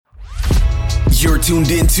You're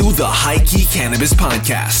tuned into the Hikei Cannabis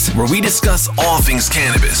Podcast, where we discuss all things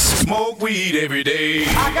cannabis. Smoke weed every day.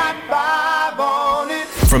 I got 5 on it.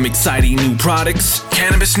 From exciting new products,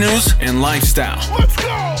 cannabis news, and lifestyle. Let's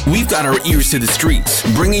go. We've got our ears to the streets,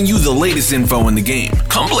 bringing you the latest info in the game.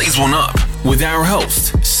 Come blaze one up with our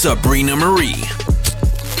host, Sabrina Marie.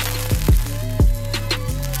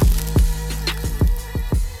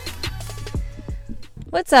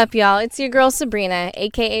 What's up, y'all? It's your girl Sabrina,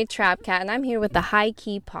 aka Trap Cat, and I'm here with the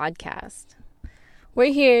Hikei Podcast.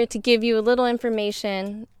 We're here to give you a little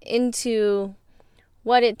information into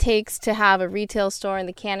what it takes to have a retail store in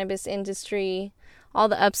the cannabis industry, all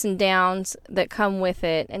the ups and downs that come with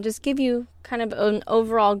it, and just give you kind of an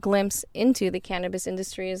overall glimpse into the cannabis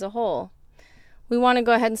industry as a whole. We want to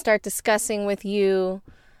go ahead and start discussing with you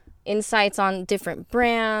insights on different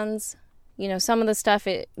brands. You know, some of the stuff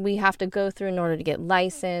we have to go through in order to get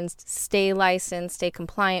licensed, stay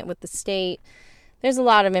compliant with the state. There's a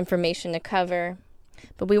lot of information to cover,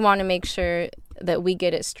 but we want to make sure that we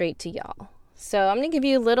get it straight to y'all. So I'm going to give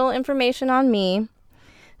you a little information on me.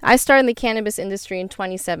 I started in the cannabis industry in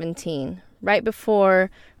 2017, right before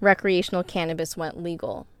recreational cannabis went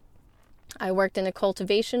legal. I worked in a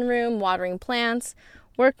cultivation room, watering plants,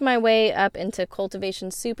 worked my way up into cultivation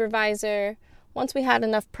supervisor. Once we had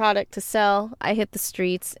enough product to sell, I hit the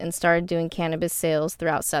streets and started doing cannabis sales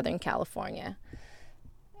throughout Southern California.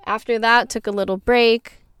 After that, took a little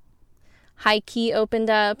break. Hikei opened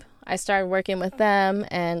up. I started working with them,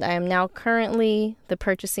 and I am now currently the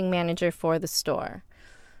purchasing manager for the store.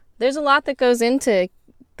 There's a lot that goes into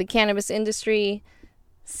the cannabis industry,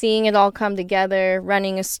 seeing it all come together,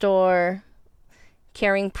 running a store,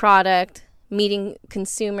 carrying product, meeting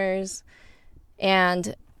consumers,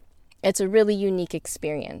 and it's a really unique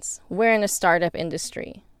experience. We're in a startup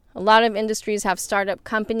industry. A lot of industries have startup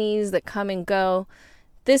companies that come and go.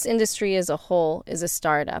 This industry as a whole is a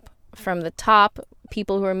startup. From the top,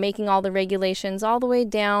 people who are making all the regulations, all the way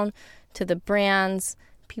down to the brands,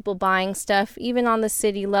 people buying stuff, even on the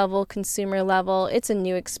city level, consumer level. It's a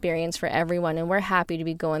new experience for everyone, and we're happy to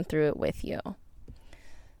be going through it with you.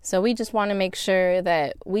 So we just want to make sure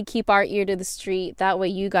that we keep our ear to the street. That way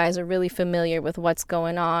you guys are really familiar with what's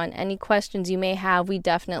going on. Any questions you may have, we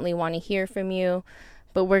definitely want to hear from you,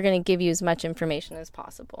 but we're going to give you as much information as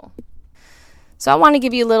possible. So I want to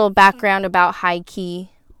give you a little background about Hikei.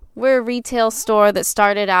 We're a retail store that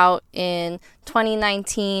started out in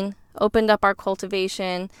 2019, opened up our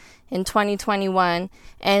cultivation in 2021,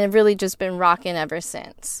 and have really just been rocking ever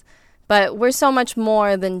since. But we're so much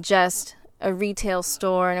more than just a retail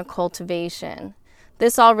store and a cultivation.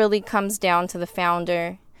 This all really comes down to the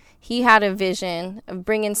founder. He had a vision of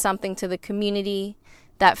bringing something to the community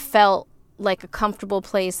that felt like a comfortable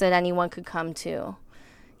place that anyone could come to.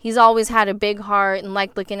 He's always had a big heart and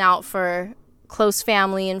liked looking out for close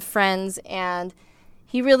family and friends, and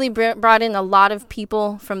he really brought in a lot of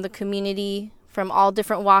people from the community, from all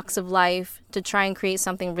different walks of life, to try and create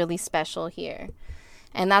something really special here.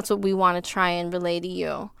 And that's what we want to try and relay to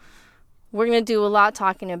you. We're going to do a lot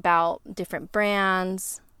talking about different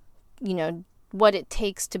brands, you know, what it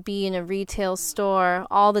takes to be in a retail store,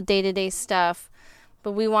 all the day-to-day stuff.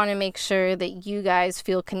 But we want to make sure that you guys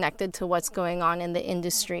feel connected to what's going on in the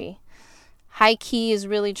industry. Hikei is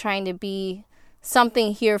really trying to be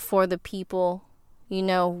something here for the people. You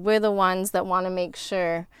know, we're the ones that want to make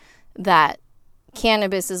sure that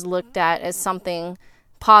cannabis is looked at as something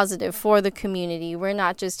positive for the community. We're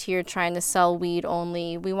not just here trying to sell weed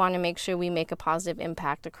only. We want to make sure we make a positive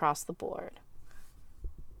impact across the board.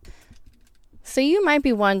 So you might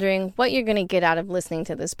be wondering what you're going to get out of listening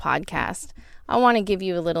to this podcast. I want to give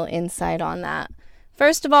you a little insight on that.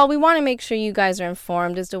 First of all, we want to make sure you guys are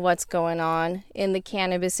informed as to what's going on in the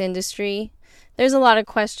cannabis industry. There's a lot of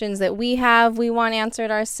questions that we want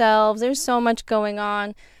answered ourselves. There's so much going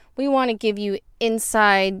on. We want to give you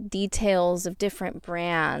inside details of different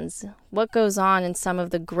brands, what goes on in some of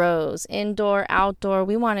the grows, indoor, outdoor.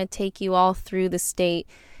 We want to take you all through the state,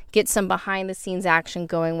 get some behind the scenes action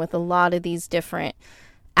going with a lot of these different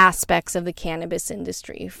aspects of the cannabis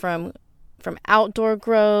industry, from outdoor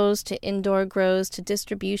grows to indoor grows to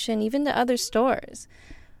distribution, even to other stores.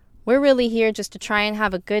 We're really here just to try and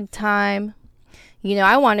have a good time. You know,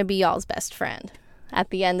 I want to be y'all's best friend. At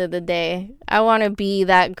the end of the day, I want to be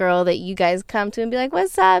that girl that you guys come to and be like,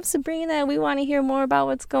 what's up, Sabrina? We want to hear more about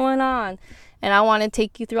what's going on. And I want to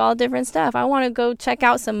take you through all different stuff. I want to go check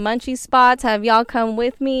out some munchie spots, have y'all come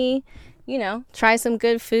with me, you know, try some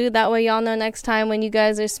good food. That way y'all know next time when you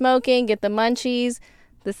guys are smoking, get the munchies,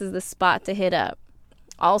 this is the spot to hit up.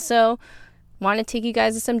 Also, want to take you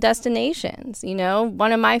guys to some destinations. You know,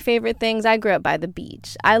 one of my favorite things, I grew up by the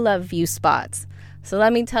beach. I love view spots. So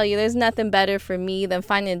let me tell you, there's nothing better for me than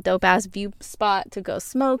finding a dope-ass view spot to go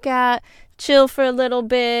smoke at, chill for a little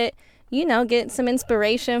bit, you know, get some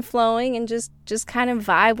inspiration flowing and just kind of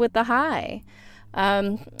vibe with the high.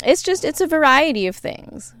 It's a variety of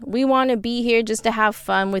things. We want to be here just to have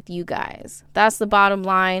fun with you guys. That's the bottom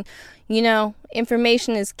line. You know,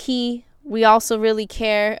 information is key. We also really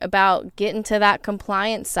care about getting to that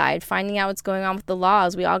compliance side, finding out what's going on with the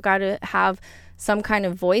laws. We all got to have some kind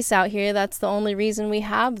of voice out here. That's the only reason we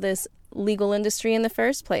have this legal industry in the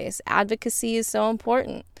first place. Advocacy is so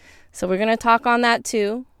important. So we're going to talk on that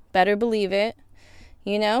too. Better believe it.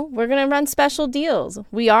 You know, we're going to run special deals.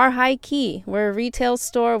 We are Hikei. We're a retail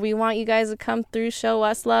store. We want you guys to come through, show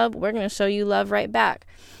us love. We're going to show you love right back.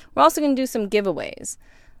 We're also going to do some giveaways.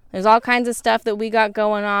 There's all kinds of stuff that we got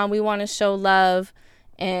going on. We want to show love,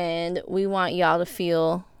 and we want y'all to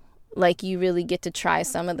feel like you really get to try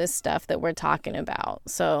some of this stuff that we're talking about.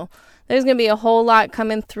 So there's going to be a whole lot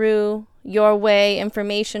coming through your way,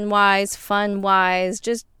 information-wise, fun-wise,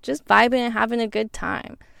 just vibing and having a good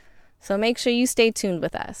time. So make sure you stay tuned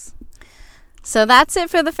with us. So that's it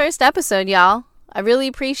for the first episode, y'all. I really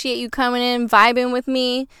appreciate you coming in, vibing with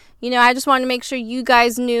me. You know, I just wanted to make sure you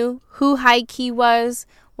guys knew who Hikei was.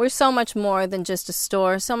 We're so much more than just a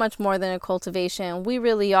store, so much more than a cultivation. We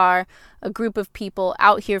really are a group of people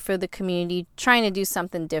out here for the community, trying to do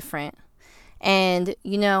something different. And,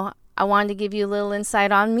 you know, I wanted to give you a little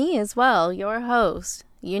insight on me as well, your host,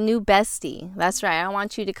 your new bestie. That's right. I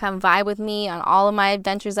want you to come vibe with me on all of my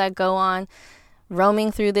adventures I go on,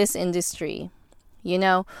 roaming through this industry. You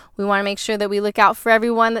know, we want to make sure that we look out for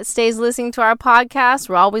everyone that stays listening to our podcast.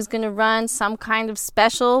 We're always going to run some kind of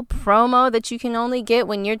special promo that you can only get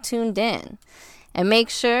when you're tuned in. And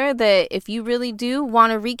make sure that if you really do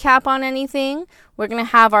want to recap on anything, we're going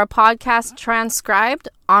to have our podcast transcribed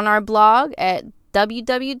on our blog at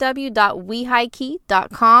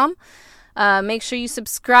www.wehikei.com. Make sure you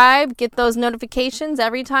subscribe, get those notifications.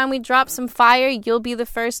 Every time we drop some fire, you'll be the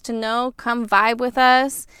first to know. Come vibe with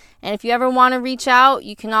us. And if you ever want to reach out,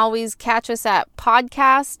 you can always catch us at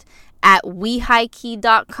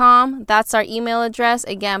podcast@wehikei.com. That's our email address.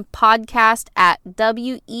 Again,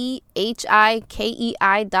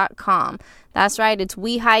 podcast@wehikei.com. That's right. It's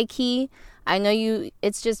Hikei. I know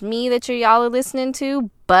it's just me that y'all are listening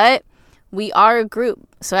to, but we are a group.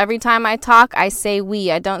 So every time I talk, I say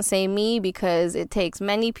we. I don't say me because it takes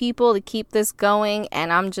many people to keep this going,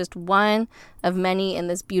 and I'm just one of many in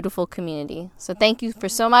this beautiful community. So thank you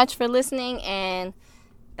so much for listening, and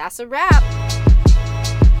that's a wrap.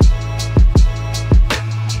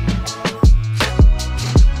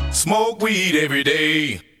 Smoke weed every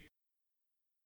day.